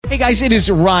Hey guys, it is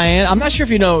Ryan. I'm not sure if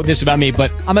you know this about me, but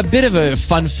I'm a bit of a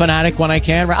fun fanatic when I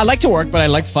can. I like to work, but I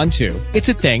like fun too. It's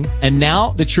a thing. And now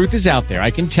the truth is out there.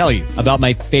 I can tell you about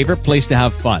my favorite place to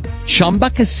have fun. Chumba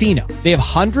Casino. They have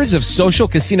hundreds of social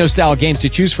casino style games to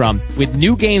choose from with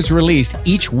new games released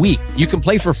each week. You can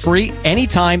play for free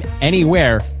anytime,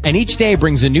 anywhere. And each day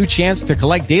brings a new chance to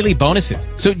collect daily bonuses.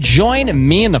 So join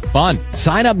me in the fun.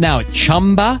 Sign up now at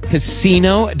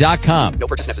ChumbaCasino.com. No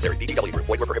purchase necessary. VGW Group.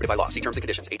 Void where prohibited by law. See terms and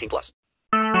conditions. 18+.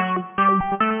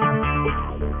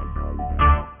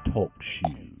 Talk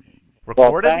shoes.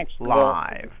 Recorded thanks,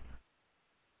 live.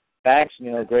 Thanks,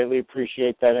 Neil. Greatly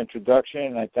appreciate that introduction,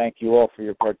 and I thank you all for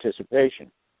your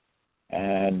participation.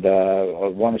 And I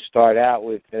want to start out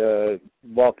with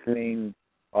welcoming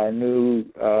our new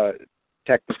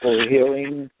technical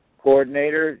healing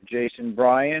coordinator, Jason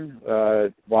Bryan,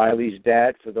 Wiley's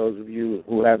dad. For those of you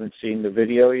who haven't seen the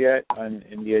video yet,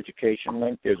 in the education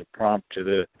link, there's a prompt to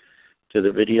the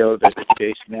video that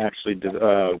Jason actually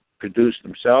produced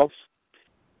himself.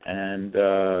 And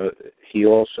he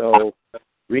also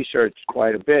researched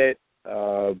quite a bit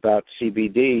about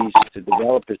CBDs to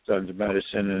develop his son's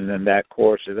medicine, and then that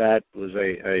course of that was,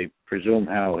 I presume,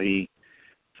 how he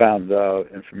found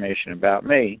information about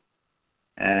me.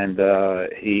 And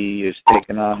he has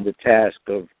taken on the task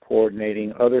of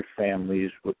coordinating other families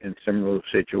in similar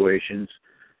situations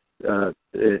into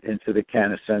the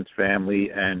CannaSense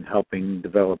family and helping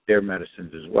develop their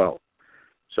medicines as well.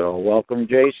 So welcome,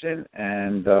 Jason,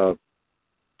 and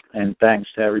thanks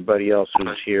to everybody else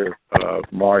who's here,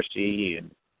 Marcy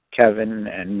and Kevin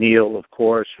and Neil, of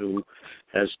course, who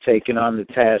has taken on the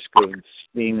task of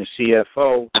being the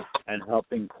CFO and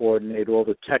helping coordinate all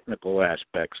the technical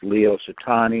aspects. Leo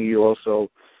Satani also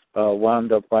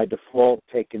wound up by default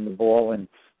taking the ball and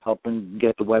helping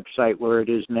get the website where it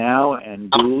is now.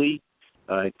 And Dooley,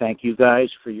 I thank you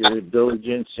guys for your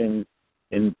diligence in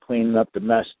cleaning up the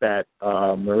mess that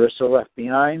Marissa left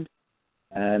behind.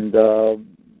 And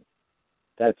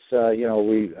that's,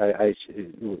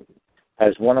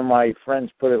 as one of my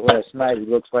friends put it last night, it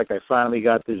looks like I finally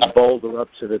got this boulder up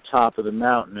to the top of the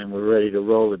mountain and we're ready to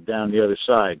roll it down the other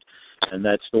side. And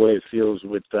that's the way it feels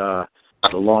with the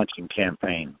launching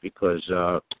campaign, because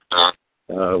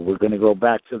we're going to go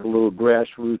back to the little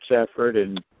grassroots effort,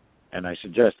 and I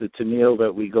suggested to Neil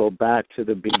that we go back to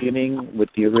the beginning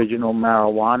with the original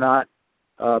marijuana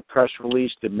press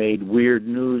release that made weird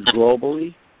news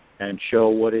globally and show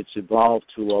what it's evolved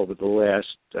to over the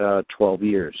last 12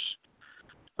 years.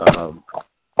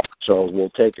 So we'll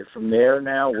take it from there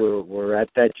now. We're at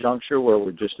that juncture where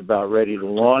we're just about ready to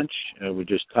launch. We're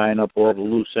just tying up all the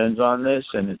loose ends on this,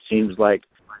 and it seems like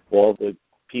all the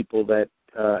people that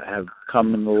have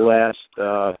come in the last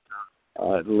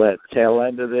tail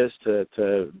end of this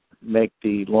to make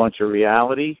the launch a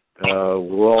reality.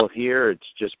 We're all here.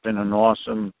 It's just been an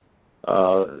awesome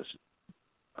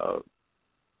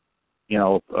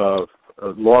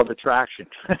law of attraction.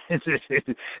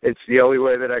 It's the only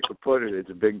way that I could put it. It's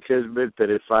a big kismet that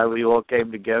it finally all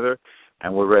came together,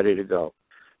 and we're ready to go.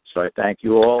 So I thank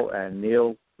you all, and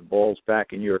Neil, the ball's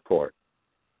back in your court.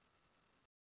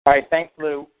 All right, thanks,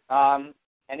 Lou. And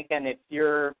again, if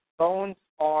your phones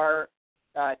are,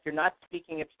 if you're not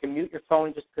speaking, if you can mute your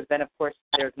phone, just because then, of course,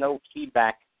 there's no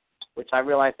feedback, which I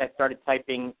realized I started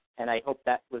typing, and I hope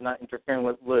that was not interfering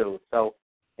with Lou. So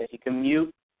if you can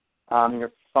mute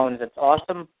your phones, that's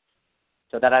awesome,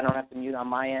 so that I don't have to mute on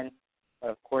my end.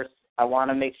 But, of course, I want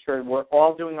to make sure we're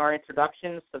all doing our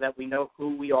introductions so that we know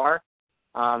who we are.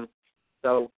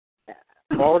 So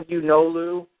all of you know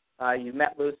Lou. You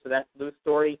met Lou, so that's Lou's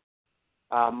story.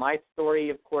 My story,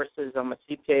 of course, is I'm a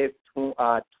CPA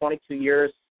of 22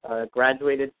 years,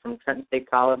 graduated from Trenton State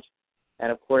College,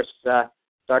 and, of course,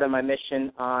 started my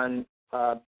mission on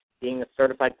being a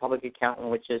certified public accountant,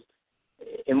 which is,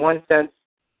 in one sense,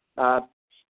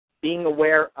 being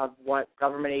aware of what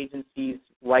government agencies'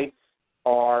 rights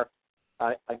are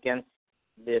against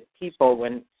the people.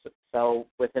 As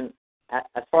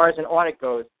far as an audit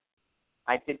goes,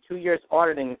 I did 2 years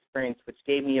auditing experience, which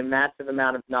gave me a massive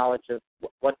amount of knowledge of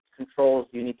what controls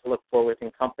you need to look for within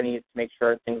companies to make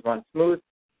sure things run smooth.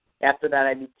 After that,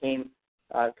 I became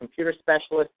a computer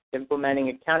specialist, implementing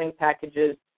accounting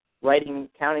packages, writing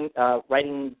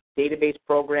database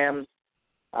programs,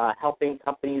 helping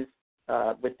companies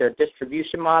with their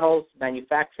distribution models,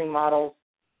 manufacturing models,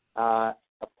 of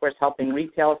course, helping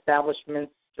retail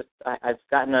establishments. I've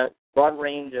gotten a broad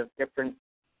range of different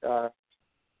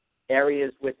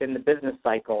areas within the business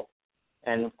cycle.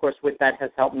 And, of course, with that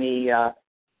has helped me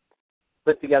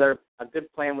put together a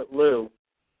good plan with Lou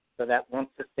so that once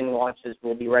this thing launches,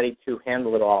 we'll be ready to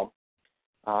handle it all.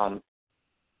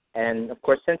 And, of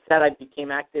course, since that, I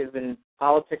became active in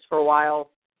politics for a while.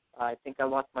 I think I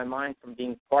lost my mind from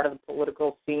being part of the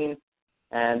political scene,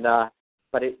 and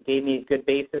but it gave me a good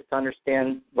basis to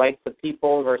understand rights of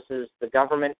people versus the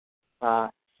government,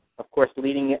 of course,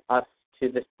 leading us to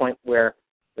this point where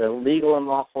the legal and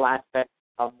lawful aspect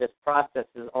of this process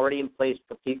is already in place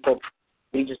for people.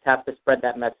 We just have to spread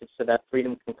that message so that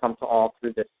freedom can come to all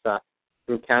through this,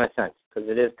 through CannaSense, because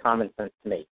it is common sense to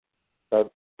me.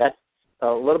 So that's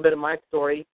a little bit of my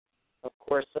story. Of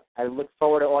course, I look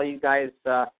forward to all you guys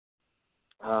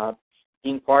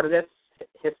being part of this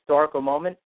historical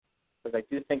moment, because I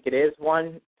do think it is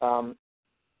one. And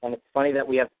it's funny that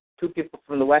we have 2 people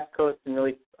from the West Coast and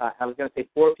really, I was going to say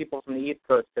 4 people from the East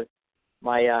Coast, because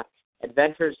my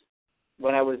adventures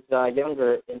when I was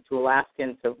younger into Alaska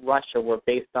and to Russia were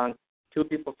based on 2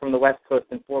 people from the West Coast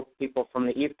and 4 people from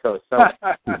the East Coast. So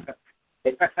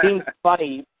it seems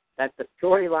funny that the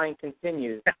storyline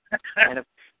continues. And of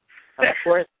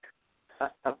course,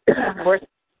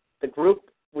 the group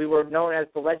we were known as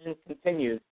the Legend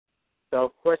continues. So,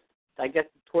 of course, I guess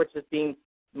the torch is being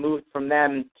moved from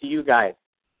them to you guys.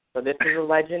 So this is a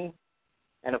legend.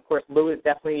 And, of course, Lou is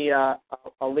definitely a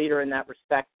leader in that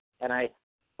respect. And I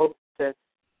hope to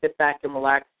sit back and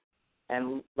relax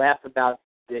and laugh about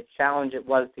the challenge it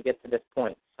was to get to this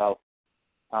point. So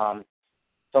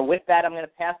with that, I'm going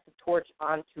to pass the torch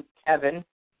on to Kevin.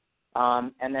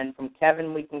 And then from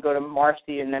Kevin, we can go to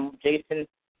Marcy. And then, Jason,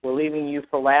 we're leaving you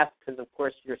for last because, of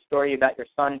course, your story about your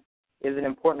son is an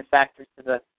important factor to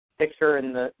the picture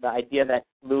and the idea that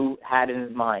Lou had in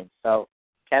his mind. So,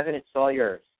 Kevin, it's all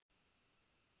yours.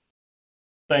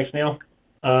 Thanks, Neil.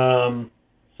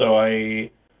 So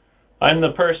I'm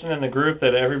the person in the group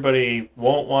that everybody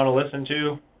won't want to listen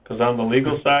to because I'm the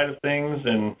legal side of things,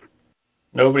 and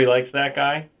nobody likes that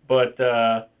guy. But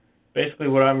basically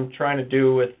what I'm trying to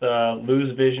do with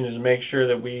Lou's vision is make sure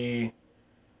that we,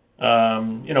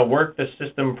 work the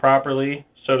system properly,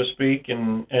 so to speak,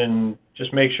 and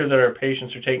just make sure that our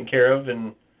patients are taken care of,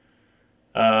 and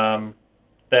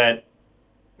that,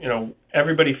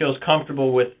 everybody feels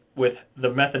comfortable with the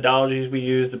methodologies we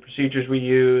use, the procedures we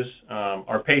use.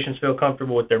 Our patients feel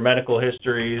comfortable with their medical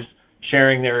histories,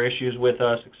 sharing their issues with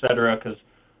us, et cetera, because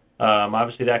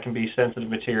obviously that can be sensitive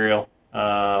material.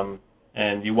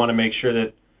 And you want to make sure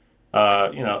that,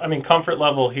 comfort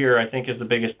level here, I think, is the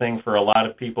biggest thing for a lot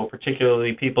of people,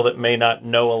 particularly people that may not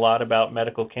know a lot about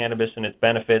medical cannabis and its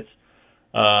benefits.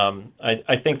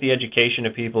 I think the education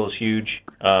of people is huge.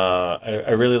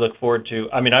 I really look forward to.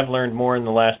 I've learned more in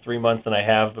the last 3 months than I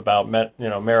have about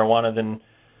marijuana than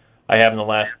I have in the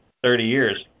last 30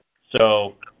 years.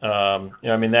 So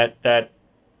that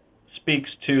speaks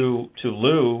to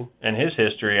Lou and his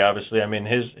history. Obviously,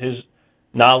 his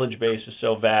knowledge base is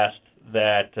so vast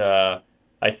that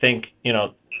I think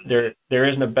there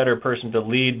isn't a better person to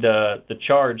lead the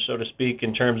charge, so to speak,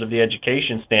 in terms of the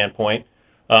education standpoint.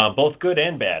 Both good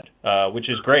and bad, which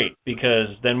is great because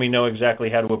then we know exactly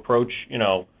how to approach,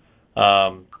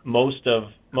 most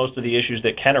of the issues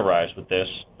that can arise with this.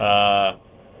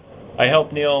 I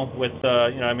help Neil with,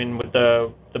 with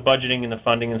the budgeting and the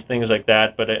funding and things like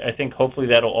that, but I think hopefully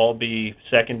that'll all be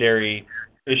secondary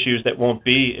issues that won't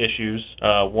be issues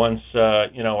once,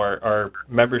 our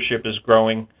membership is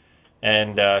growing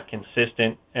and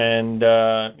consistent, and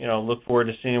look forward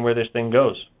to seeing where this thing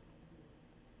goes.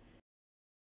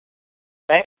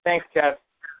 Thanks, Jeff.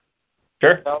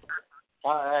 Sure. So,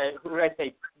 who did I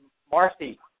say?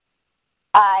 Marcy.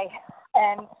 Hi.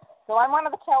 And so I'm one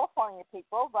of the California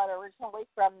people, but originally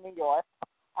from New York.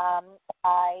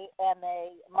 I am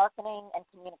a marketing and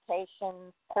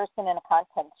communications person and a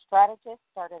content strategist.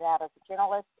 Started out as a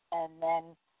journalist and then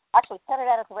started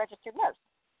out as a registered nurse.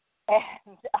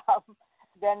 And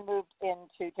then moved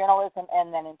into journalism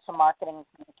and then into marketing and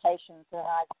communications. And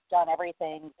I've done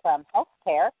everything from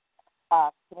healthcare,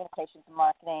 communications and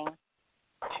marketing,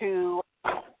 to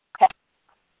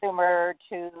consumer,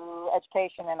 to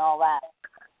education and all that.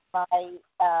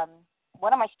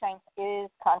 One of my strengths is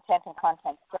content and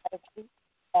content strategy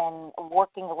and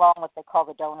working along what they call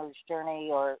the donor's journey,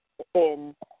 or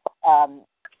in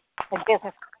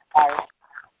business.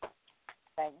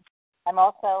 I'm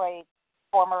also a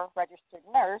former registered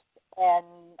nurse, and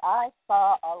I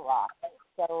saw a lot.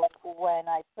 So when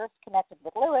I first connected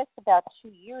with Lewis about 2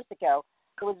 years ago,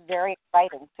 it was very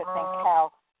exciting to think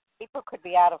how people could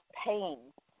be out of pain.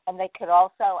 And they could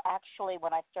also actually,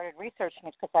 when I started researching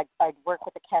it, because I'd worked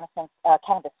with the CannaSense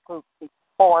cannabis group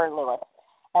before Lewis,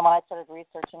 and when I started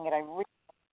researching it, I really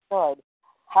understood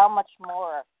how much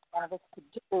more cannabis could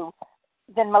do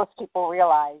than most people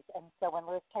realize. And so when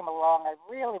Liz came along, I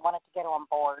really wanted to get her on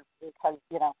board because,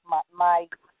 you know, my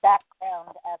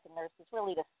background as a nurse is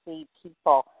really to see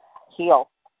people heal.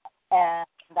 And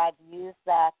I've used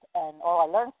that and all I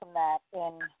learned from that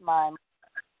in my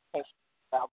patient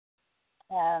job.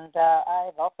 And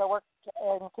I've also worked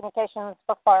in communications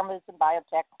for pharmas and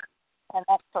biotech and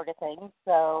that sort of thing.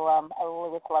 So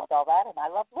Lewis loved all that, and I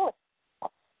love Lewis.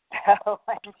 So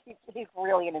he's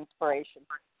really an inspiration.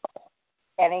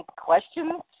 Any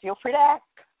questions? Feel free to ask.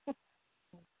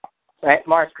 All right,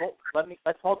 Marsh,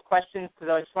 let's hold questions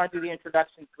because I just want to do the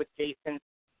introductions with Jason.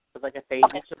 Because, like I say,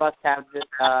 each of us have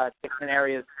different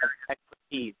areas of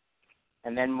expertise,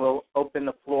 and then we'll open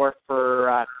the floor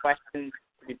for questions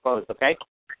to be posed. Okay?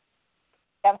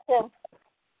 Sounds good. All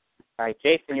right,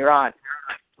 Jason, you're on.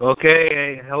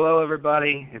 Okay. Hello,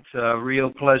 everybody. It's a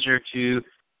real pleasure to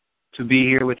be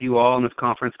here with you all on this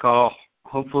conference call.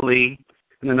 Hopefully,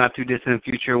 in the not-too-distant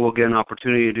future, we'll get an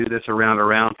opportunity to do this around a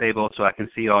round table so I can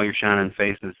see all your shining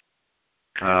faces.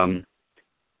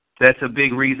 That's a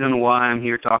big reason why I'm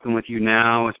here talking with you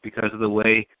now. It's because of the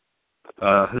way,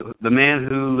 the man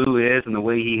who Lou is and the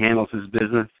way he handles his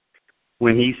business.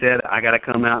 When he said, I got to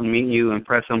come out and meet you and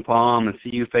press some palm and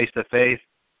see you face-to-face,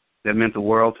 that meant the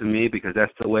world to me because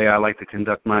that's the way I like to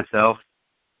conduct myself.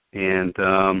 And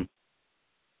in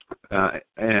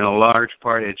a large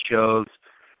part, it shows,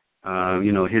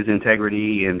 his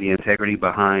integrity and the integrity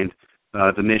behind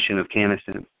the mission of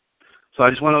CannaSense. So I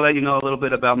just want to let you know a little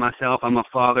bit about myself. I'm a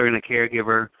father and a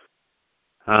caregiver.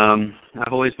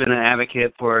 I've always been an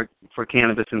advocate for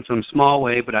cannabis in some small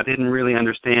way, but I didn't really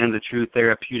understand the true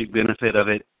therapeutic benefit of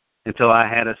it until I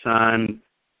had a son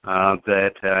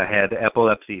that had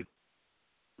epilepsy.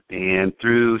 And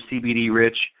through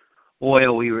CBD-rich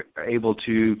oil, we were able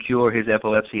to cure his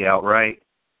epilepsy outright.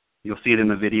 You'll see it in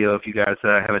the video if you guys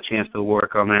have a chance to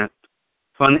work on that.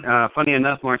 Funny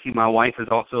enough, Marcy, my wife is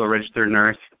also a registered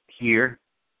nurse here,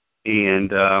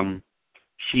 and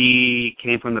she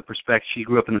came from the perspective, she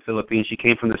grew up in the Philippines, she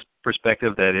came from this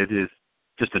perspective that it is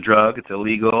just a drug, it's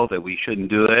illegal, that we shouldn't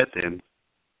do it,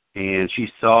 and she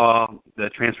saw the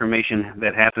transformation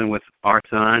that happened with our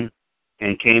son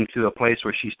and came to a place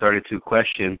where she started to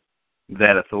question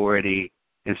that authority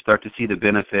and start to see the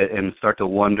benefit and start to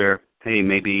wonder, hey,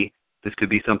 maybe this could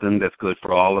be something that's good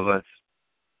for all of us.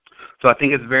 So I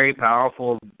think it's very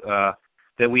powerful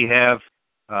that we have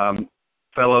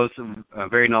fellows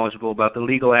very knowledgeable about the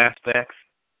legal aspects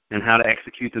and how to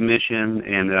execute the mission,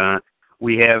 and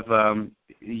we have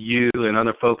you and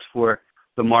other folks for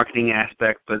the marketing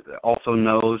aspect, but also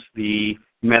knows the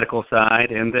medical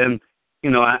side. And then,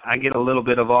 I get a little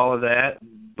bit of all of that,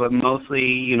 but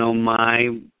mostly,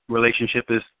 my relationship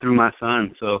is through my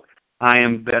son. So I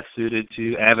am best suited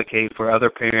to advocate for other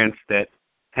parents that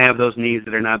have those needs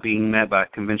that are not being met by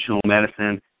conventional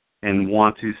medicine and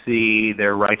want to see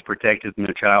their rights protected and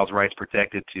their child's rights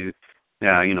protected to,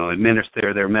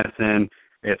 administer their medicine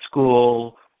at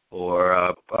school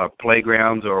or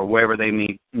playgrounds or wherever they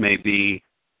may be.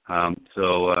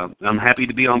 So I'm happy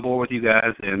to be on board with you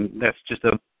guys, and that's just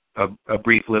a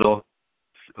brief little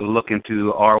look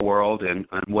into our world and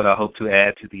what I hope to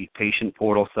add to the patient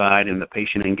portal side and the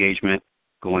patient engagement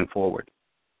going forward.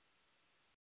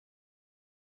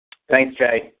 Thanks,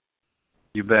 Jay.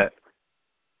 You bet.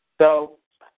 So,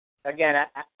 again,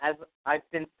 as I've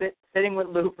been sitting with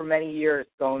Lou for many years,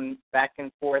 going back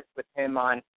and forth with him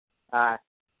on, I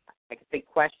could say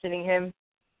questioning him,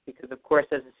 because, of course,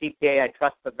 as a CPA, I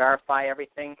trust to verify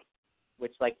everything,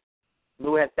 which, like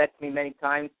Lou has said to me many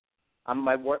times, I'm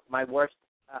my worst,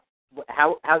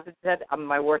 how's it said? I'm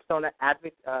my worst own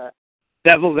advocate.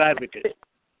 Devil's advocate.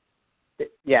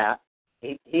 Yeah,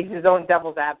 he's his own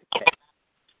devil's advocate.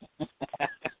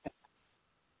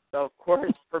 So, of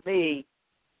course, for me,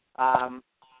 and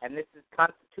this is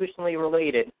constitutionally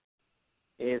related,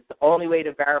 is the only way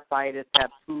to verify it is to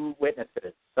have two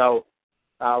witnesses. So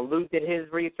Lou did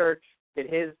his research, did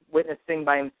his witnessing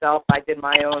by himself. I did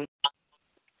my own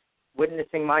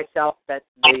witnessing myself that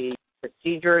the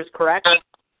procedure is correct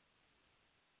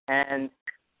and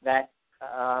that,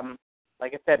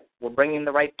 like I said, we're bringing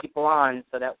the right people on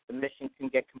so that the mission can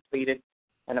get completed.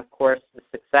 And, of course, the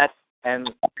success and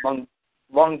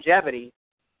longevity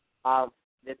of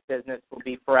this business will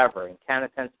be forever, and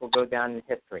CannaSense will go down in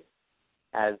history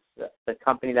as the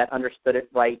company that understood it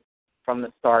right from the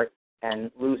start.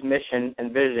 And Lou's mission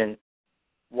and vision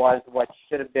was what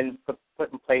should have been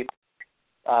put in place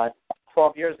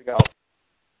 12 years ago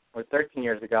or 13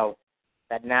 years ago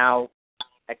that now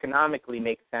economically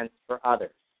makes sense for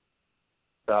others.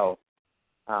 So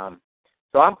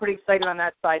I'm pretty excited on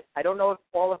that side. I don't know if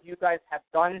all of you guys have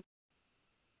done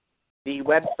the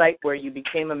website where you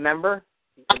became a member,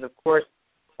 because, of course,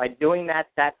 by doing that,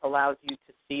 that allows you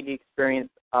to see the experience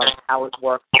of how it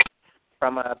works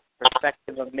from a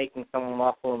perspective of making someone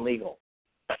lawful and legal.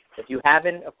 If you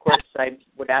haven't, of course, I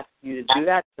would ask you to do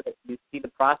that so that you see the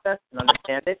process and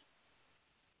understand it.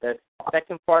 The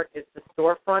second part is the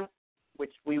storefront,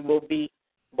 which we will be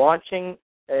launching.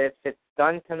 If it's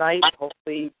done tonight,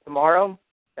 hopefully tomorrow,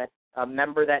 that a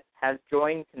member that has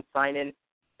joined can sign in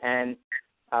and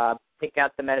pick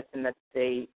out the medicine that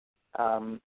they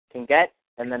can get.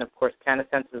 And then, of course,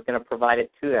 CannaSense is going to provide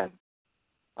it to them.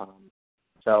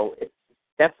 So it's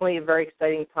definitely a very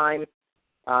exciting time.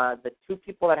 The two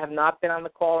people that have not been on the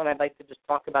call, and I'd like to just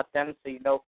talk about them so you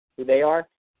know who they are,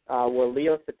 were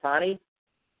Leo Satani.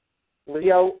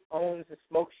 Leo owns a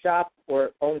smoke shop,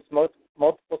 or owns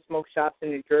multiple smoke shops in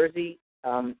New Jersey,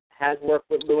 has worked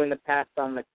with Lou in the past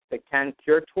on the Can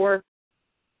Cure Tour,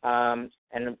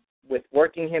 and with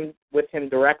working with him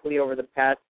directly over the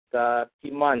past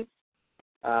few months,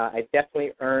 I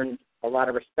definitely earned a lot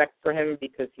of respect for him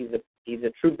because he's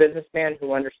a true businessman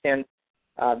who understands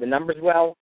the numbers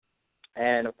well,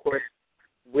 and of course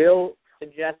will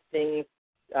suggest things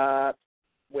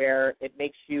where it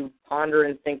makes you ponder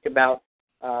and think about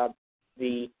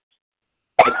the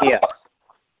idea.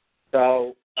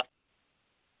 So,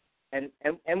 and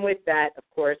with that, of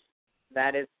course,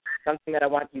 that is something that I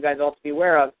want you guys all to be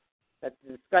aware of, that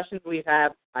the discussions we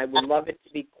have, I would love it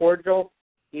to be cordial,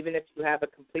 even if you have a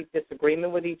complete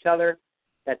disagreement with each other,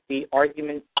 that the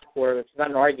argument, or it's not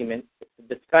an argument, it's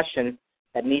a discussion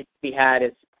that needs to be had,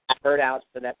 is heard out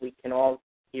so that we can all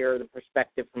hear the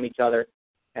perspective from each other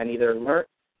and either learn,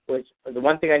 which the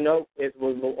one thing I know is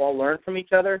we will all learn from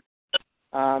each other,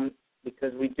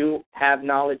 because we do have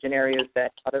knowledge in areas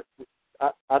that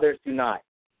others do not.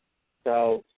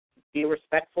 So be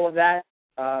respectful of that,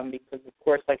 because, of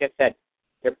course, like I said,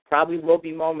 there probably will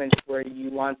be moments where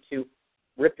you want to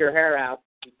rip your hair out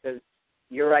because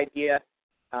your idea,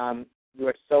 you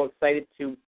are so excited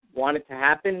to want it to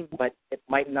happen, but it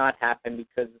might not happen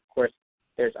because, of course,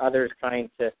 there's others trying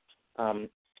to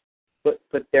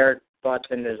put their thoughts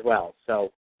in as well.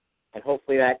 So, and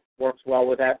hopefully that works well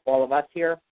with all of us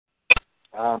here.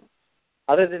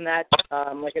 Other than that,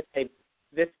 like I say,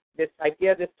 this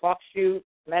idea, this talk shoe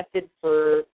method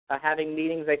for having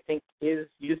meetings, I think, is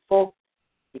useful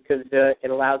because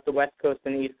it allows the West Coast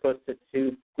and the East Coast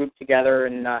to group together,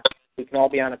 and we can all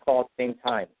be on a call at the same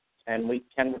time. And we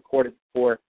can record it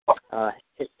for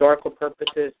historical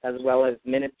purposes as well as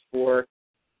minutes for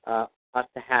us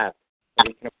to have. And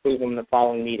we can approve them in the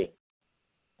following meeting.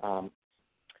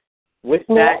 With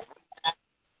that,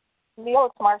 Neil,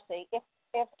 it's Marcy.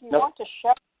 If you want to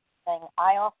show something,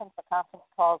 I often for conference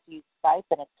calls use Skype,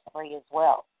 and it's free as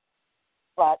well.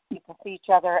 But you can see each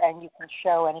other, and you can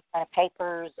show any kind of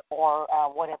papers or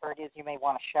whatever it is you may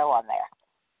want to show on there.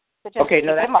 So just okay,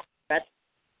 no,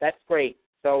 that's great.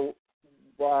 So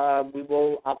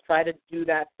I'll try to do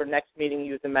that for next meeting.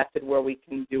 Use a method where we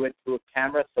can do it through a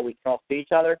camera so we can all see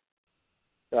each other.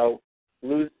 So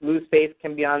Lou's face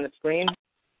can be on the screen.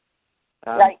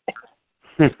 Right.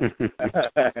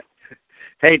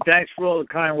 Hey, thanks for all the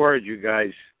kind words, you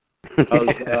guys.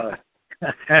 So,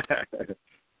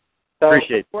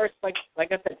 appreciate it. Of course, like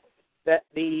I said, that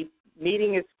the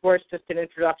meeting is, of course, just an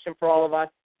introduction for all of us,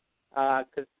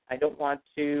 because I don't want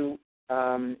to.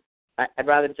 I'd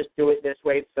rather just do it this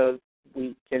way so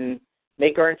we can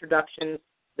make our introductions.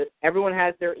 Everyone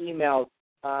has their emails.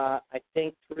 I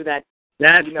think through that.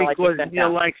 That's email, because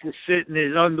Neil likes to sit in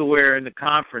his underwear in the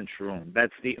conference room.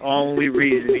 That's the only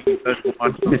reason he doesn't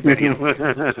want to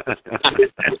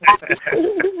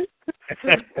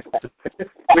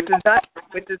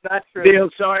Which is not true. Neil,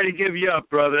 sorry to give you up,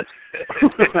 brother.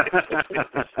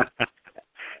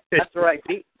 That's right.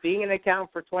 Being an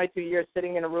accountant for 22 years,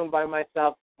 sitting in a room by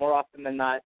myself, more often than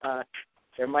not,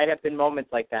 there might have been moments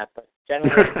like that, but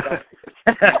generally.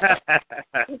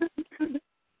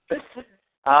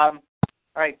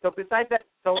 All right. So besides that,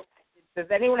 does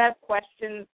anyone have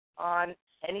questions on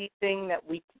anything that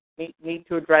we need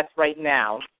to address right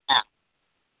now?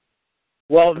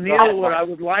 Well, Neil, what I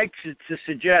would like to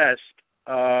suggest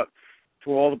to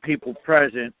all the people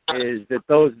present is that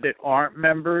those that aren't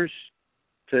members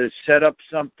to set up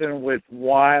something with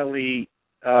Wiley.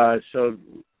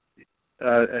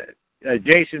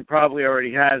 Jason probably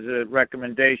already has a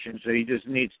recommendation, so he just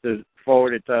needs to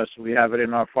forward it to us so we have it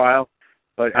in our file.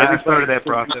 But I started that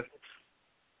process.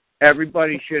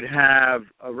 Everybody should have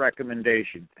a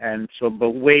recommendation, and so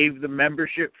but waive the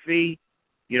membership fee.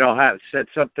 Set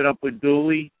something up with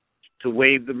Dooley to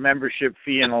waive the membership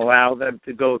fee and allow them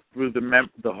to go through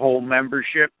the whole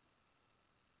membership,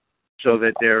 so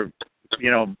that they're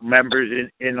members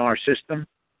in our system?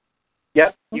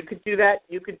 Yep, you could do that.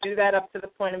 You could do that up to the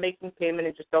point of making payment,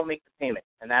 and just don't make the payment,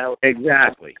 and that'll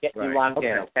exactly get you logged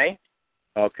in. Okay.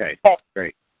 Okay.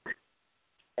 Great.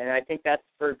 And I think that's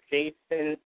for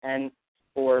Jason and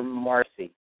for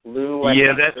Marcy. Lou,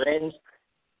 that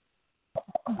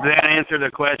answered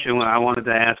the question I wanted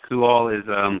to ask. Who all is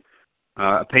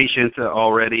patients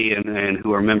already and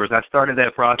who are members? I started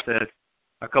that process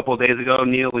a couple of days ago,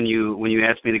 Neil, when you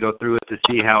asked me to go through it to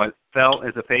see how it felt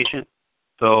as a patient.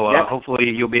 So hopefully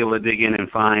you'll be able to dig in and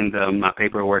find my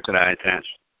paperwork that I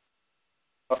attached.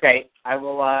 Okay, I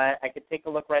will. I could take a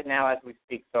look right now as we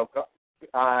speak. So go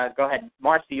ahead,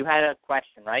 Marcy. You had a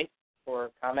question, right, or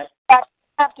comment? That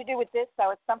have to do with this, so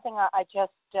it's something I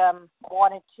just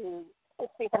wanted to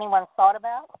see if anyone thought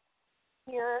about.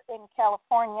 Here in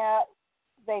California,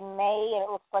 they may, and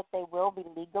it looks like they will, be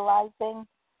legalizing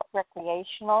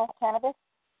recreational cannabis,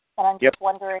 and I'm just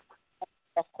wondering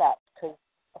if that,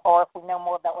 or if we know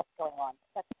more about what's going on.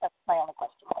 That's my only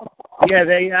question. Yeah,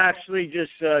 they actually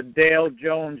just, Dale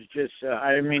Jones just,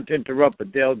 I didn't mean to interrupt,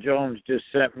 but Dale Jones just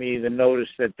sent me the notice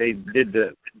that they did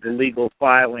the legal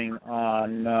filing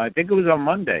on, I think it was on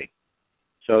Monday.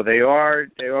 So they are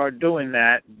doing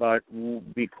that, but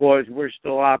because we're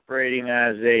still operating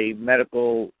as a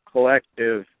medical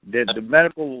collective, the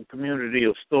medical community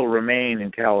will still remain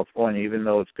in California, even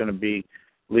though it's going to be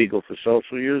legal for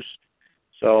social use.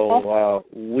 So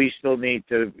we still need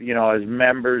to, as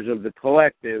members of the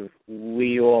collective,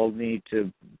 we all need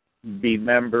to be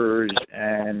members,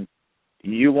 and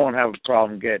you won't have a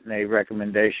problem getting a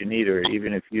recommendation either,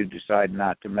 even if you decide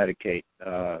not to medicate,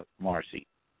 Marcy.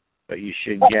 But you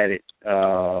should get it,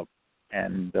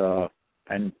 and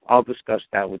I'll discuss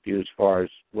that with you as far as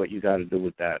what you got to do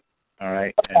with that, all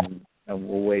right? And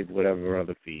we'll waive whatever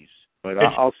other fees. But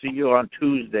I'll see you on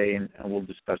Tuesday, and we'll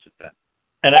discuss it then.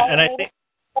 And I think...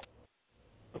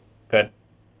 Good.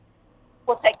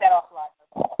 We'll take that offline.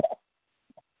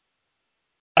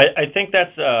 I think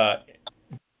that's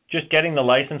just getting the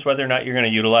license, whether or not you're going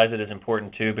to utilize it, is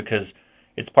important too, because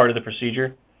it's part of the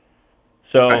procedure.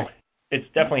 So it's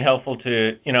definitely helpful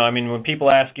to, when people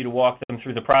ask you to walk them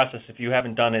through the process, if you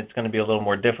haven't done it, it's going to be a little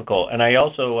more difficult. And I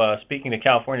also, speaking to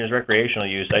California's recreational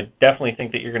use, I definitely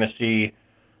think that you're going to see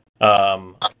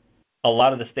a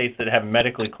lot of the states that have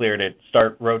medically cleared it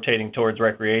start rotating towards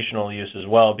recreational use as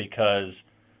well, because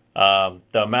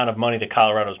the amount of money that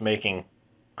Colorado's making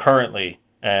currently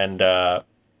and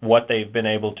what they've been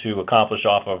able to accomplish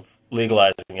off of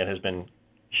legalizing it has been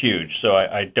huge. So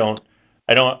I don't,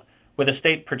 with a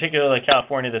state particularly like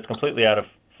California that's completely out of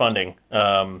funding,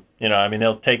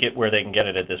 they'll take it where they can get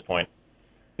it at this point.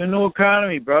 It's a new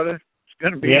economy, brother. It's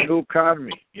going to be a new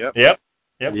economy. Yep.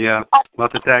 Yeah,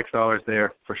 lots of tax dollars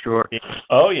there, for sure.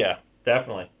 Oh, yeah,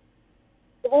 definitely.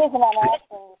 The reason I'm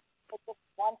asking is just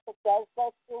once it does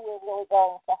go through, we're really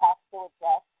going to have to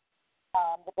address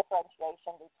the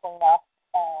differentiation between us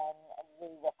and the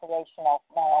recreational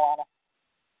marijuana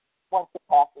once it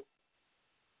passes.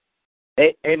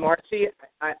 Hey, Marcy,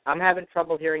 I'm having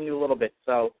trouble hearing you a little bit,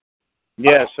 so...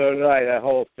 Yeah, so did I. That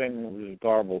whole thing was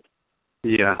garbled.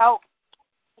 Yeah. Oh,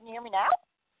 can you hear me now?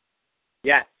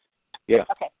 Yes. Yeah.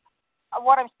 Okay.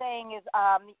 What I'm saying is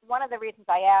one of the reasons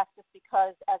I asked is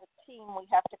because as a team we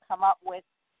have to come up with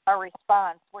a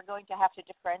response. We're going to have to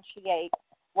differentiate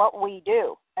what we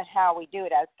do and how we do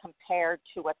it as compared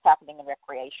to what's happening in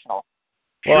recreational.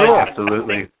 Well,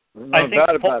 absolutely. No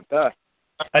doubt about that.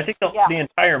 I think the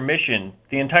entire mission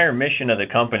of the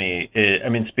company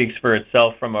speaks for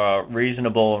itself from a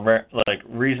reasonable,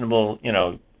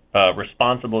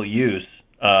 responsible use.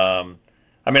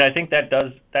 I think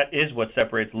that is what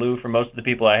separates Lou from most of the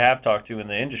people I have talked to in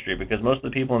the industry, because most of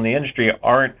the people in the industry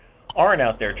aren't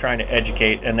out there trying to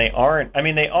educate, and they are,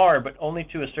 but only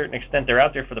to a certain extent. They're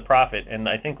out there for the profit, and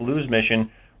I think Lou's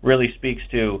mission really speaks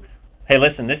to, hey,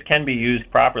 listen, this can be used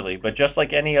properly, but just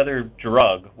like any other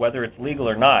drug, whether it's legal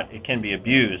or not, it can be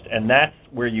abused, and that's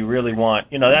where you really want,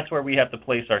 that's where we have to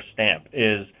place our stamp,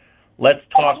 is let's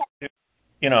talk to,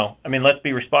 let's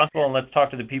be responsible, and let's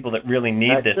talk to the people that really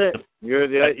need That's this. It.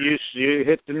 You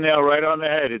hit the nail right on the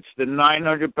head. It's the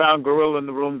 900-pound gorilla in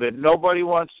the room that nobody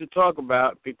wants to talk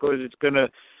about because it's going to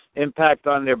impact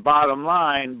on their bottom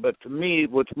line. But to me,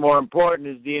 what's more important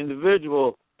is the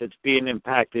individual that's being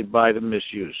impacted by the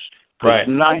misuse. Right.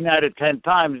 9 out of 10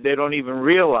 times, they don't even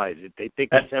realize it. They think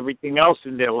it's everything else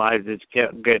in their lives that's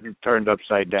getting turned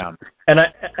upside down. And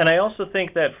I also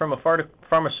think that from a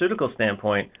pharmaceutical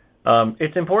standpoint,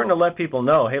 it's important to let people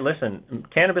know, hey, listen,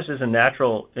 cannabis is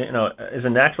a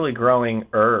naturally growing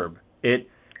herb. It's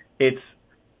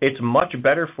much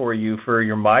better for you for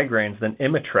your migraines than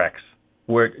Imitrex,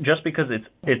 where just because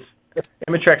it's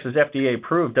Imitrex is FDA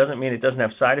approved doesn't mean it doesn't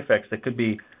have side effects that could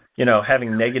be,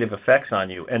 having negative effects on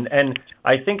you. And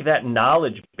I think that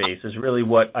knowledge base is really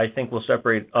what I think will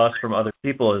separate us from other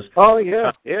people.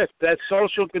 Yes, that's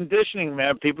social conditioning,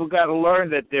 man. People got to learn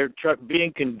that they're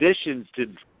being conditioned to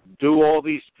do all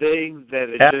these things that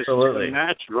are just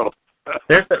natural.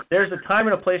 There's a time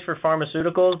and a place for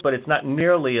pharmaceuticals, but it's not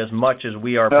nearly as much as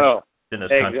we are in this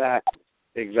country.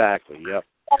 Exactly. Yep.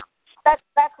 That's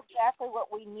exactly what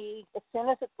we need. As soon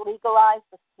as it's legalized,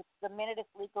 the minute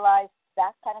it's legalized,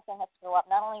 that kind of thing has to go up,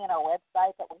 not only on our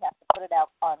website, but we have to put it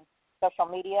out on social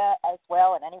media as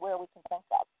well and anywhere we can think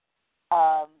of.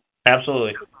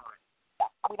 Absolutely.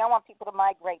 We don't want people to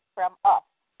migrate from us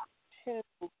to,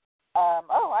 I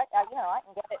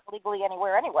can get it legally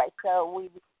anywhere anyway, so we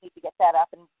need to get that up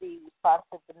and be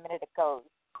responsive the minute it goes.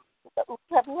 So,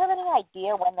 have you have any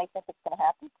idea when they think it's going to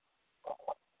happen?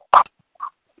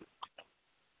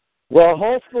 Well,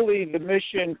 hopefully the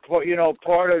mission,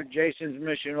 part of Jason's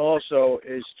mission also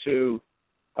is to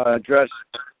address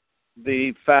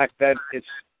the fact that it's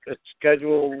a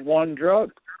Schedule I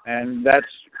drug, and that's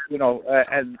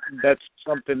and that's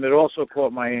something that also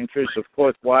caught my interest. Of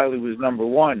course, Wiley was number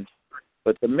one,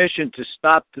 but the mission to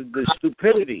stop the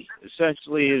stupidity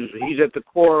essentially he's at the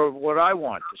core of what I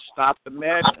want, to stop the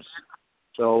madness.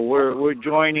 So we're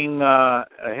joining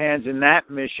hands in that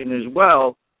mission as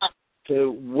well,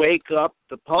 to wake up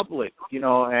the public,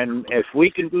 and if we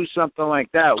can do something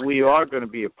like that, we are going to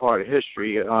be a part of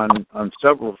history on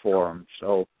several forums.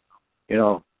 So,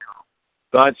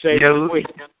 God save the Queen.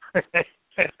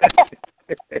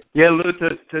 Lou,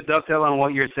 to dovetail on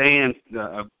what you're saying,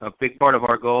 a big part of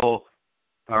our goal,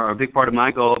 or a big part of my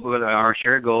goal, but our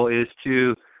shared goal, is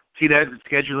to see that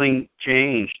scheduling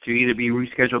change, to either be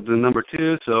rescheduled to number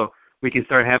 2 so we can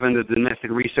start having the domestic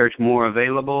research more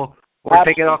available, or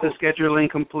take it off the scheduling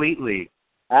completely.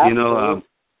 Absolutely.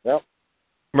 Yep.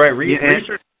 Right.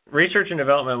 Research and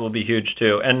development will be huge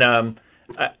too. And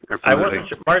I wasn't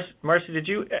sure, Marcy, did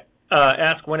you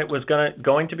ask when it was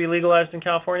going to be legalized in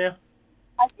California?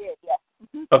 I did, yes.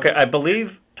 Mm-hmm. Okay, I believe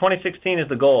 2016 is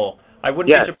the goal. I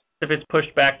wouldn't be surprised if it's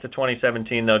pushed back to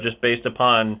 2017, though, just based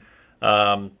upon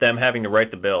them having to write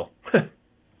the bill.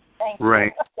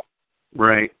 Right.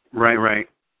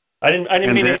 I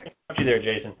didn't mean to interrupt you there,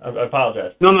 Jason. I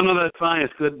apologize. No, that's fine.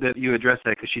 It's good that you addressed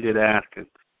that because she did ask.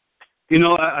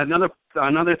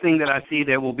 Another thing that I see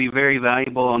that will be very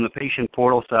valuable on the patient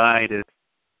portal side is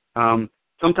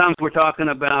sometimes we're talking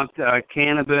about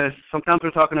cannabis. Sometimes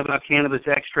we're talking about cannabis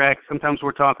extracts. Sometimes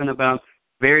we're talking about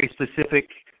very specific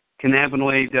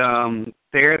cannabinoid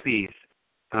therapies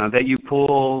that you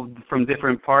pull from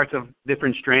different parts of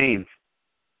different strains.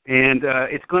 And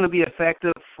it's going to be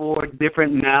effective for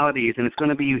different maladies, and it's going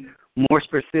to be more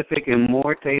specific and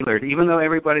more tailored. Even though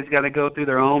everybody's got to go through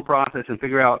their own process and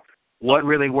figure out what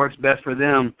really works best for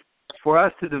them, for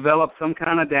us to develop some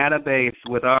kind of database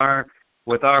with our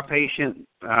patient,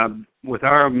 with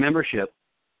our membership,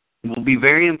 will be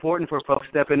very important for folks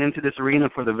stepping into this arena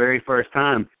for the very first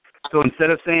time. So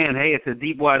instead of saying, hey, it's a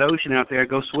deep, wide ocean out there,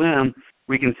 go swim,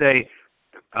 we can say,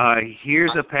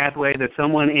 here's a pathway that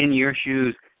someone in your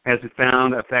shoes has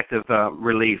found effective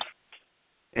relief,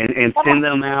 and send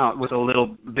them out with a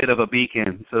little bit of a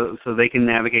beacon so they can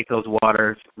navigate those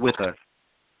waters with us.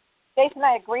 Jason,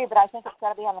 I agree, but I think it's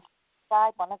got to be on the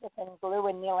side. One of the things Lou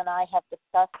and Neil and I have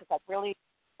discussed is I'd really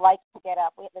like to get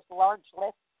up. We have this large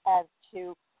list as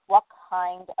to what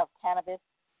kind of cannabis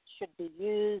should be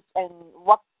used and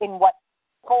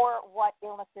for what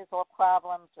illnesses or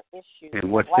problems or issues.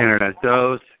 And what standardized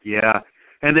dose,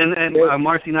 And then,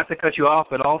 Marcy, not to cut you off,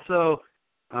 but also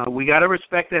we got to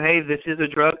respect that, hey, this is a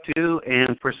drug too,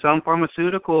 and for some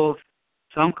pharmaceuticals,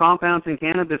 some compounds in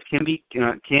cannabis can be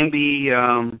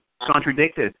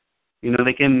contradicted.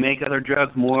 They can make other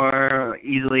drugs more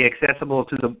easily accessible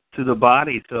to the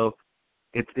body. So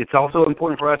it's also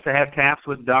important for us to have taps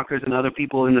with doctors and other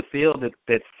people in the field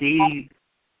that see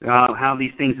how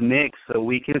these things mix, so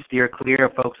we can steer clear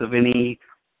of folks of any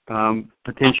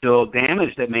potential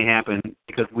damage that may happen,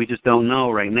 because we just don't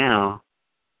know right now.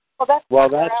 Well,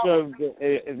 that's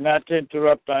not to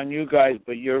interrupt on you guys,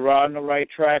 but you're on the right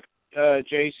track,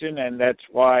 Jason, and that's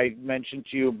why I mentioned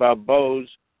to you about Bose,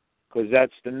 because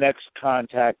that's the next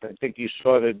contact. I think you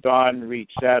saw that Don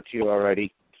reached out to you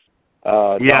already.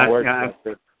 I'll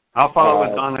follow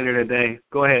with Don later today.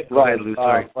 Go ahead, Lou.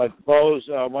 Sorry. But Bose,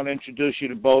 I want to introduce you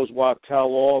to Bose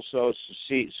Wachtel also,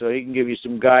 so he can give you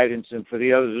some guidance. And for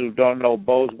the others who don't know,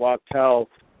 Bose Wachtel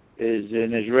is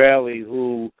an Israeli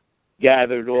who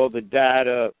gathered all the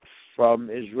data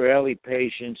from Israeli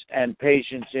patients and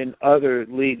patients in other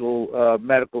legal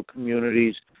medical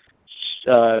communities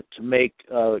to make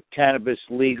cannabis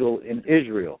legal in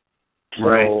Israel.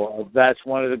 Right. So that's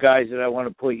one of the guys that I want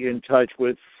to put you in touch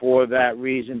with for that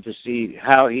reason, to see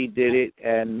how he did it,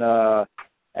 and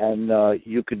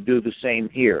you could do the same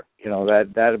here.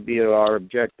 That'd be our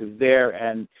objective there.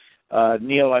 And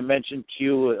Neil, I mentioned to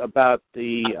you about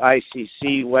the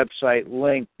ICC website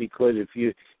link, because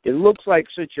it looks like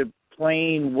such a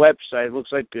plain website. It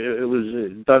looks like it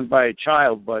was done by a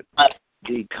child, but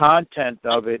the content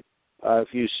of it, if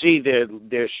you see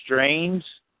their strains,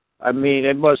 I mean,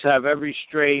 it must have every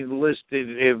strain listed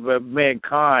of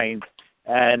mankind.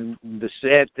 And the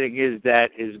sad thing is that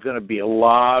is going to be a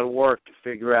lot of work to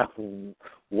figure out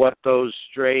what those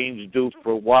strains do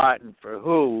for what and for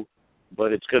who.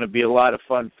 But it's going to be a lot of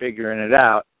fun figuring it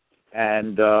out.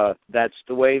 And that's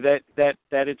the way that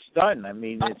it's done. I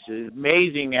mean, it's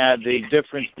amazing how the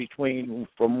difference between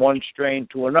from one strain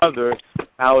to another,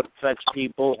 how it affects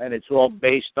people, and it's all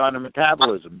based on the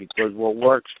metabolism, because what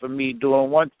works for me doing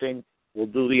one thing will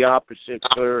do the opposite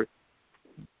for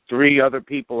 3 other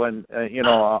people and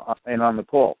on the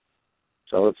call.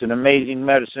 So it's an amazing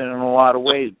medicine in a lot of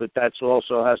ways, but that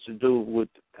also has to do with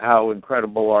how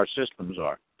incredible our systems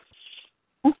are.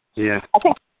 Yeah. I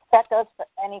think that goes for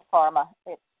any pharma.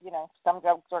 Some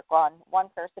drugs work on one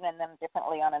person and then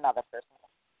differently on another person.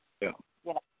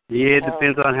 Yeah. Yeah, it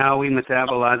depends on how we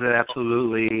metabolize it.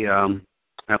 Absolutely.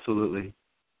 Absolutely.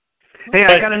 Hey,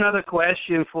 I got another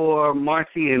question for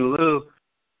Marcy and Lou.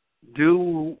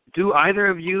 Do either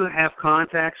of you have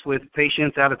contacts with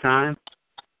patients at a time?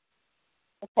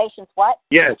 Patients what?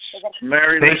 Yes.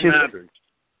 Mary Lynn Mathers.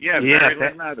 Yeah, Mary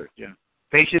Lynn Mathers. Yeah.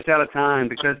 Patients at a time,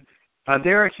 because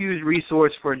they're a huge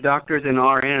resource for doctors and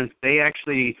RNs. They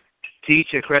actually teach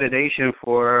accreditation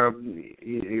for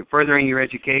furthering your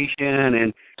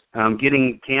education and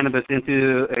getting cannabis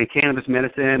cannabis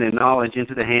medicine and knowledge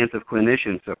into the hands of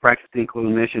clinicians, so practicing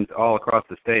clinicians all across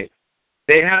the state.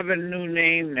 They have a new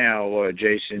name now,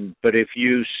 Jason. But if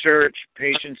you search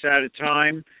Patients at a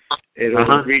Time,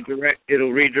 it'll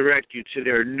redirect you to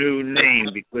their new name,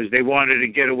 because they wanted to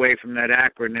get away from that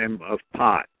acronym of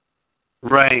POT.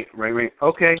 Right.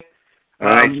 Okay. All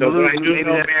right. So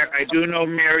I do know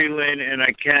Mary Lynn, and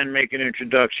I can make an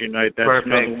introduction. That's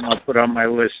another one I'll put on my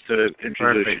list to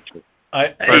introduce you to.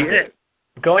 Perfect.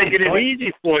 Make it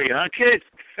easy for you, huh, kids?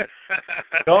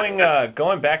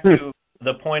 Going back to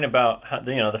the point about how,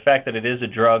 the fact that it is a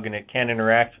drug and it can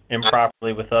interact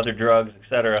improperly with other drugs, et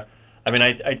cetera. I mean,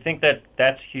 I think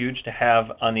that's huge to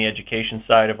have on the education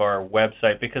side of our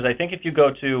website, because I think if you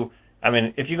go to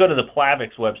the Plavix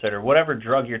website or whatever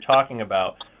drug you're talking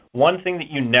about, one thing that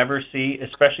you never see,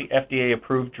 especially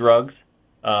FDA-approved drugs,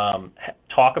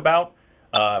 talk about,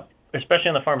 especially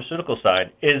on the pharmaceutical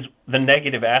side, is the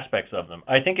negative aspects of them.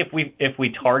 I think if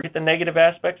we target the negative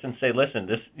aspects and say, listen,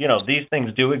 these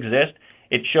things do exist,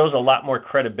 it shows a lot more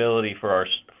credibility for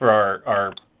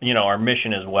our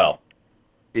mission as well.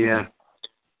 Yeah.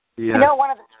 One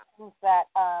of the things that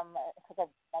because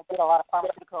I did a lot of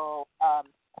pharmaceutical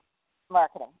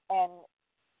marketing, and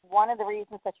one of the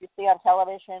reasons that you see on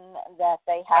television that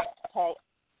they have to pay,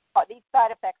 these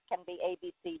side effects can be A,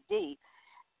 B, C, D.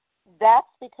 That's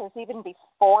because even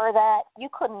before that, you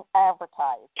couldn't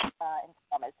advertise in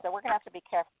pharmacies. So we're going to have to be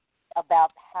careful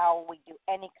about how we do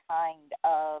any kind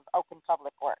of open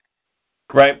public work.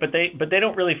 Right, but they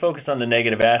don't really focus on the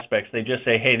negative aspects. They just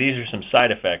say, hey, these are some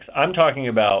side effects. I'm talking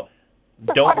about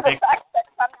don't make... Side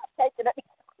effects, I'm not taking it.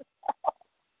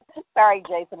 Sorry,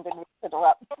 Jason, didn't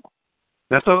interrupt.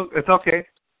 It's okay.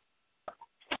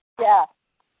 Yeah.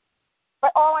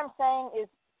 But all I'm saying is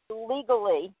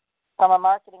legally, from a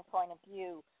marketing point of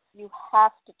view, you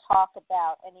have to talk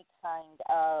about any kind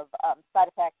of side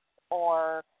effects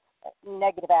or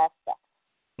negative aspects.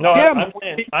 No, yeah,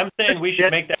 I'm saying we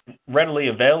should make that readily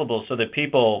available so that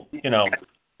people,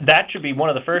 that should be one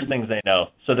of the first things they know,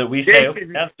 so that we say,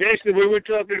 Jason, we were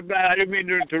talking about, I didn't mean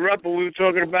to interrupt, but we were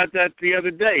talking about that the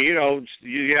other day.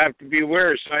 You have to be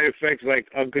aware of side effects like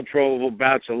uncontrollable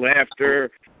bouts of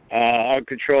laughter,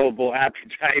 uncontrollable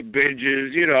appetite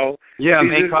binges, Yeah,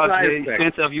 may cause a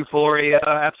sense of euphoria,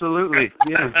 absolutely,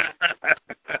 yeah.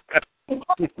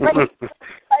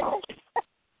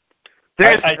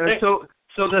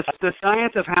 So the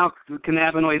science of how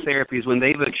cannabinoid therapies, when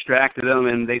they've extracted them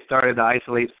and they started to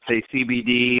isolate, say,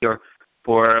 CBD or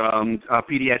for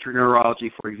pediatric neurology,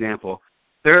 for example,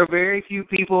 there are very few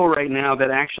people right now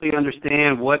that actually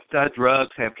understand what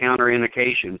drugs have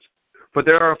counterindications. But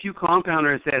there are a few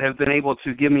compounders that have been able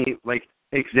to give me,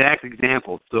 exact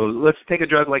examples. So let's take a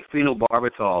drug like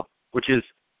phenobarbital, which is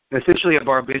essentially a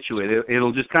barbiturate.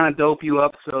 It'll just kind of dope you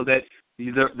up so that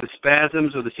the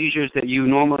spasms or the seizures that you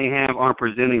normally have aren't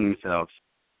presenting themselves.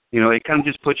 It kind of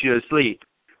just puts you to sleep.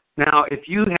 Now, if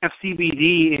you have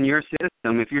CBD in your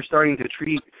system, if you're starting to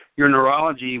treat your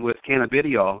neurology with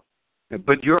cannabidiol,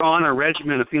 but you're on a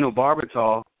regimen of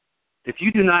phenobarbital, if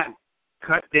you do not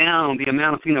cut down the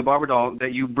amount of phenobarbital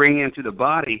that you bring into the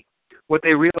body, what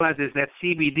they realize is that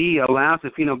CBD allows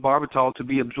the phenobarbital to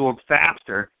be absorbed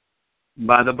faster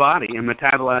by the body and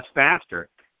metabolized faster.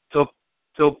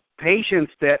 So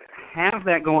patients that have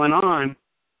that going on,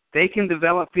 they can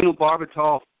develop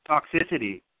phenobarbital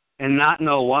toxicity and not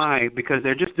know why, because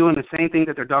they're just doing the same thing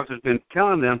that their doctor's been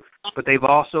telling them, but they've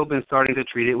also been starting to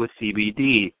treat it with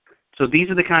CBD. So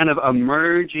these are the kind of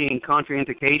emerging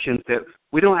contraindications that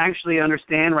we don't actually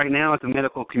understand right now as a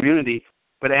medical community,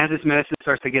 but as this medicine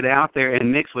starts to get out there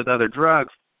and mix with other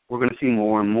drugs, we're going to see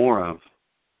more and more of.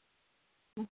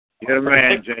 Good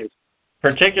man, Jason.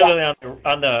 Particularly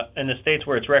in the states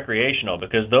where it's recreational,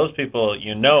 because those people,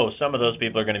 some of those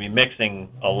people are going to be mixing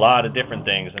a lot of different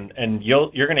things, and you're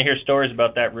going to hear stories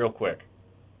about that real quick.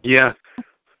 Yeah.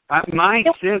 My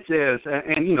sense is,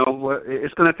 and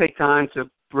it's going to take time to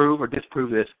prove or disprove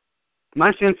this,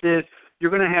 my sense is you're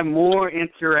going to have more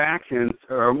interactions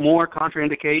or more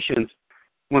contraindications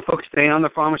when folks stay on the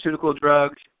pharmaceutical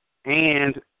drugs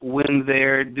and when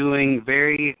they're doing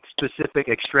very specific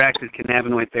extracted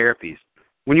cannabinoid therapies.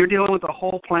 When you're dealing with a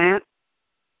whole plant,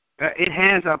 it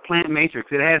has a plant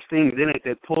matrix. It has things in it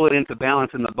that pull it into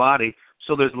balance in the body,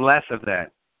 so there's less of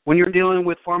that. When you're dealing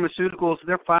with pharmaceuticals,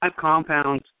 there are 5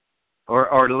 compounds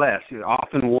or less,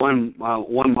 often one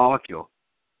molecule.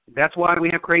 That's why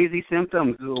we have crazy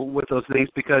symptoms with those things,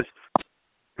 because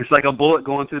it's like a bullet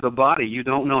going through the body. You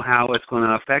don't know how it's going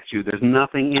to affect you. There's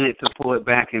nothing in it to pull it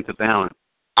back into balance.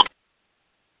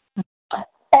 I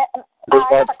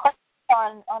have a question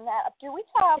on that. Do we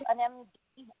have an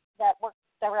MD that works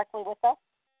directly with us?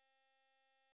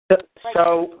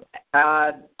 So,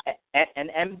 an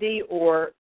MD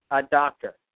or a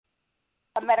doctor?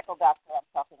 A medical doctor I'm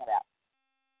talking about.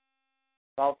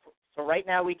 Well, so right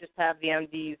now we just have the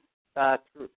MDs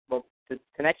through. Well, the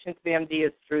connection to the MD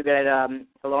is through that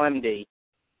Hello MD.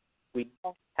 We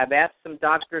have asked some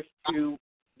doctors to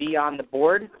be on the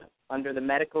board under the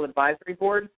medical advisory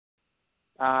board,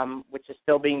 which is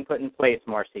still being put in place,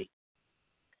 Marcy.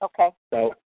 Okay.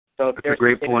 So if That's a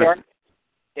great point.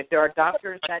 If there are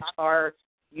doctors that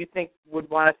you think would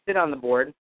want to sit on the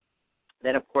board,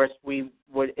 then of course we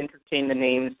would entertain the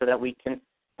names so that we can,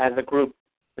 as a group,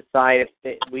 decide if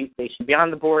they should be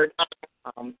on the board.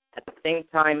 At the same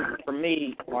time, for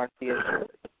me, Marcy, is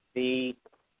the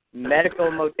medical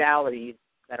modalities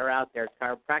that are out there: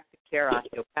 chiropractic care,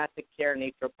 osteopathic care,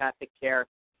 naturopathic care,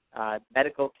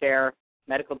 medical care,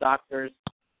 medical doctors.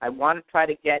 I want to try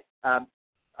to get a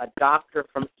doctor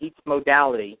from each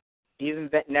modality, even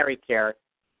veterinary care,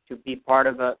 to be part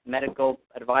of a medical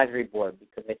advisory board,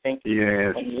 because I think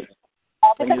yes.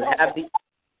 when you have the...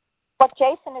 What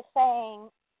Jason is saying,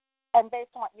 and based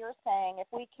on what you're saying, if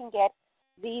we can get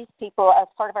these people as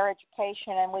part of our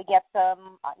education and we get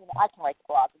them, I can write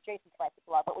the blog, Jason can write the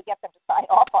blog, but we get them to sign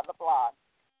off on the blog,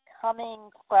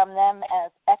 coming from them as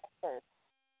experts,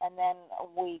 and then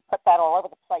we put that all over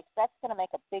the place, that's going to make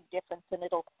a big difference, and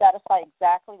it'll satisfy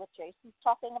exactly what Jason's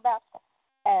talking about,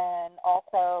 and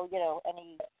also,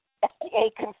 any FDA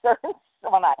concerns,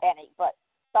 well, not any, but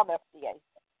some FDA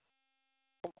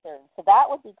concerns. So that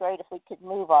would be great if we could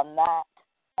move on that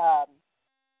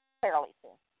fairly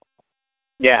soon.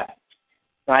 Yeah,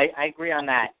 I agree on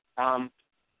that. And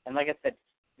like I said,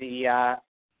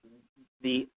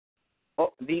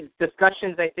 these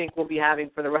discussions I think we'll be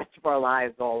having for the rest of our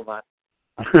lives, all of us,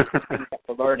 things that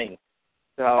we're learning.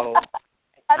 So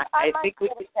I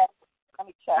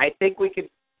think we could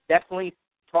definitely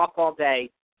talk all day,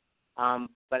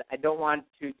 but I don't want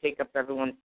to take up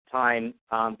everyone's time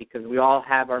because we all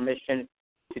have our mission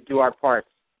to do our parts.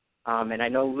 And I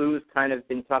know Lou's kind of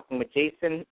been talking with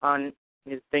Jason on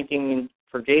his thinking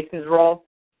for Jason's role.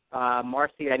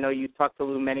 Marcy, I know you talked to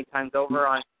Lou many times over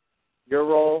on your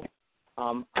role.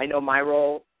 I know my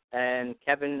role, and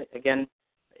Kevin, again,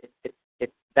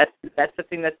 that's the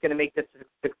thing that's going to make this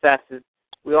a success. Is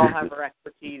we all have our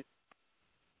expertise,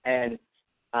 and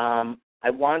I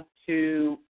want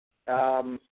to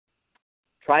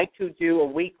try to do a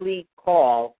weekly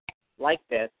call like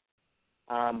this.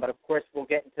 But of course, we'll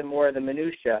get into more of the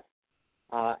minutia.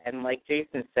 And like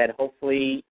Jason said,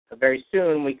 hopefully very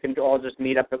soon we can all just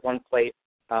meet up at one place,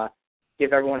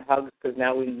 give everyone hugs because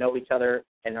now we know each other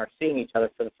and are seeing each other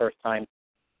for the first time,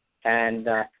 and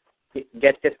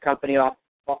get this company off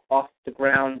the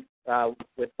ground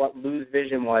with what Lou's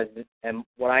vision was and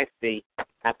what I see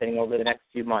happening over the next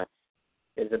few months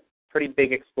is a pretty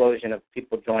big explosion of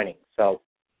people joining. So,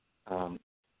 and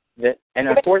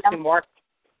unfortunately, Mark,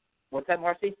 what's that,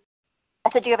 Marcy? I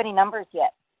said, do you have any numbers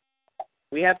yet?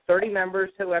 We have 30 members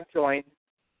who have joined,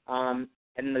 and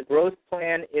the growth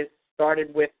plan is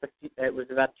started with, it was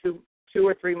about two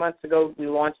or 3 months ago, we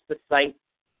launched the site,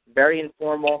 very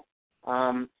informal,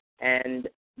 and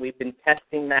we've been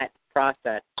testing that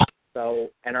process. So,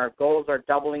 and our goals are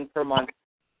doubling per month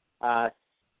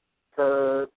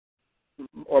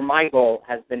or my goal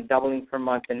has been doubling per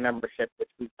month in membership, which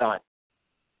we've done.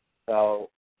 So,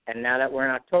 and now that we're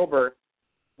in October,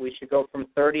 we should go from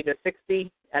 30 to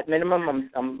 60 at minimum.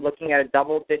 I'm looking at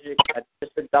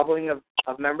just a doubling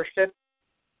of membership.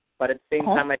 But at the same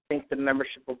time, I think the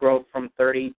membership will grow from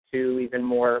 30 to even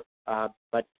more.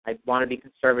 But I want to be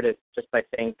conservative just by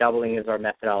saying doubling is our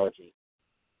methodology.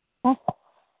 I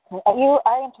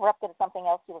interrupted something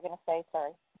else you were going to say.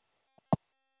 Sorry.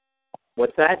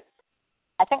 What's that?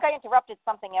 I think I interrupted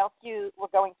something else you were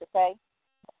going to say.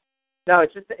 No,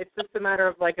 it's just a matter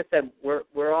of, like I said,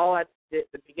 we're all at the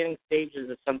beginning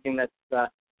stages of something that's,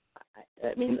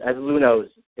 I mean, as Lou knows,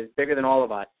 is bigger than all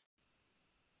of us.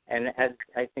 And as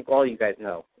I think all you guys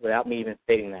know, without me even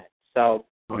stating that. So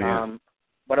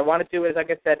what I want to do is, like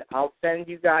I said, I'll send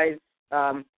you guys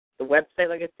the website,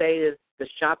 like I say, is the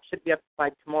shop should be up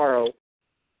by tomorrow,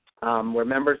 where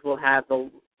members will have the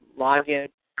login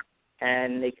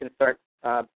and they can start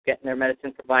getting their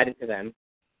medicine provided to them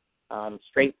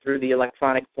straight through the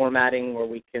electronic formatting where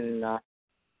we can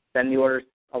send the orders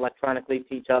electronically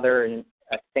to each other and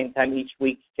at the same time each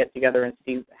week get together and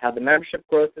see how the membership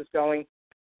growth is going.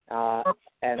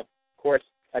 And, of course,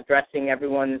 addressing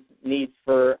everyone's needs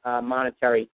for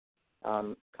monetary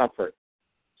comfort.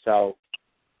 So,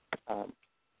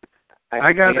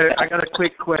 I got a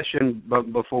quick question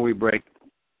before we break.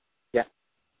 Yeah.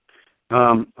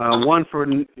 One for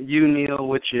you, Neil,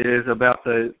 which is about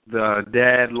the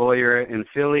dad lawyer in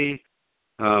Philly.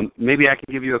 Maybe I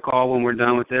can give you a call when we're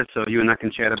done with this, so you and I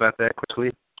can chat about that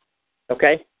quickly.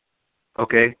 Okay.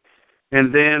 Okay.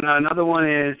 And then another one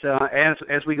is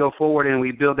as we go forward and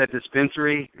we build that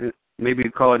dispensary, maybe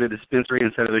call it a dispensary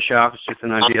instead of a shop. It's just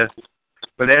an idea.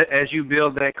 But as you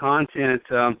build that content,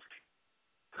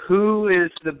 who is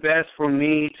the best for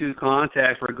me to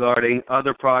contact regarding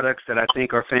other products that I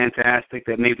think are fantastic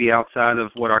that may be outside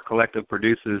of what our collective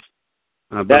produces,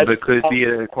 but could be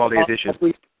a quality addition?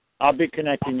 I'll be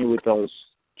connecting you with those,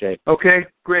 Jay. Okay,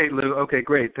 great, Lou. Okay,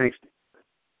 great. Thanks.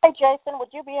 Hey, Jason, would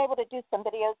you be able to do some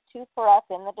videos, too, for us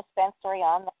in the dispensary,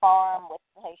 on the farm, with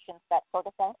patients, that sort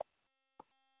of thing?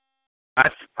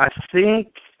 I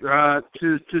think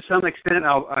to some extent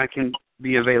I can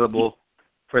be available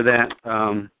for that.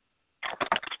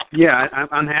 Yeah,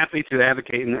 I'm happy to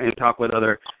advocate and talk with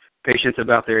other patients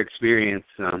about their experience.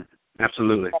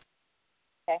 Absolutely.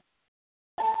 Okay.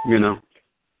 You know.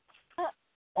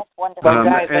 That's wonderful.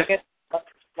 Guys,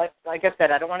 like I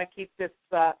said, I don't want to keep this.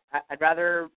 I'd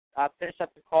rather finish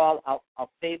up the call.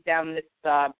 I'll save down this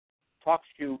talk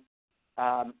show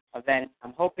event.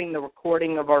 I'm hoping the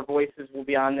recording of our voices will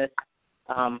be on this.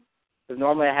 Because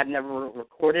normally I have never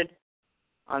recorded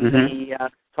on the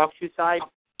talk show side.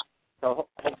 So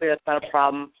hopefully that's not a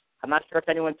problem. I'm not sure if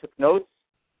anyone took notes.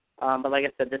 But like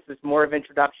I said, this is more of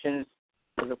introductions.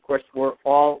 Because, of course, we're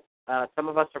all, some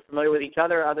of us are familiar with each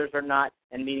other, others are not,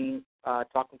 and meeting,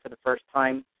 talking for the first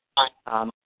time. I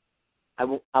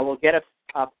will get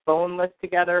a phone list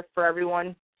together for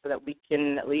everyone so that we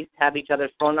can at least have each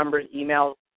other's phone numbers,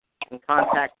 emails, and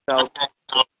contacts so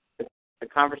the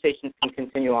conversation can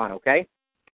continue on, okay?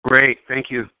 Great.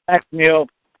 Thank you. Thanks, Neil.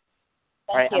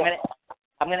 All right,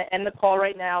 I'm going to end the call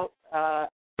right now.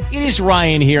 It is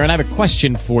Ryan here, and I have a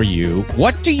question for you.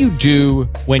 What do you do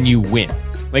when you win?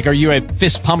 Like, are you a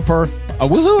fist pumper, a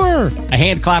woohooer, a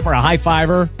hand clapper, a high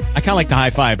fiver? I kind of like the high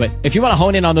five, but if you want to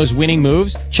hone in on those winning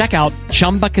moves, check out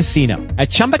Chumba Casino. At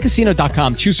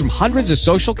ChumbaCasino.com, choose from hundreds of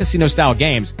social casino-style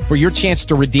games for your chance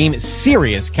to redeem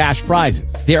serious cash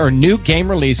prizes. There are new game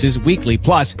releases weekly,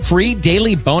 plus free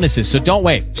daily bonuses, so don't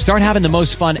wait. Start having the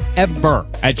most fun ever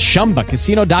at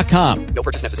ChumbaCasino.com. No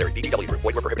purchase necessary. VGW Group.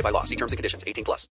 Void where prohibited by law. See terms and conditions. 18+.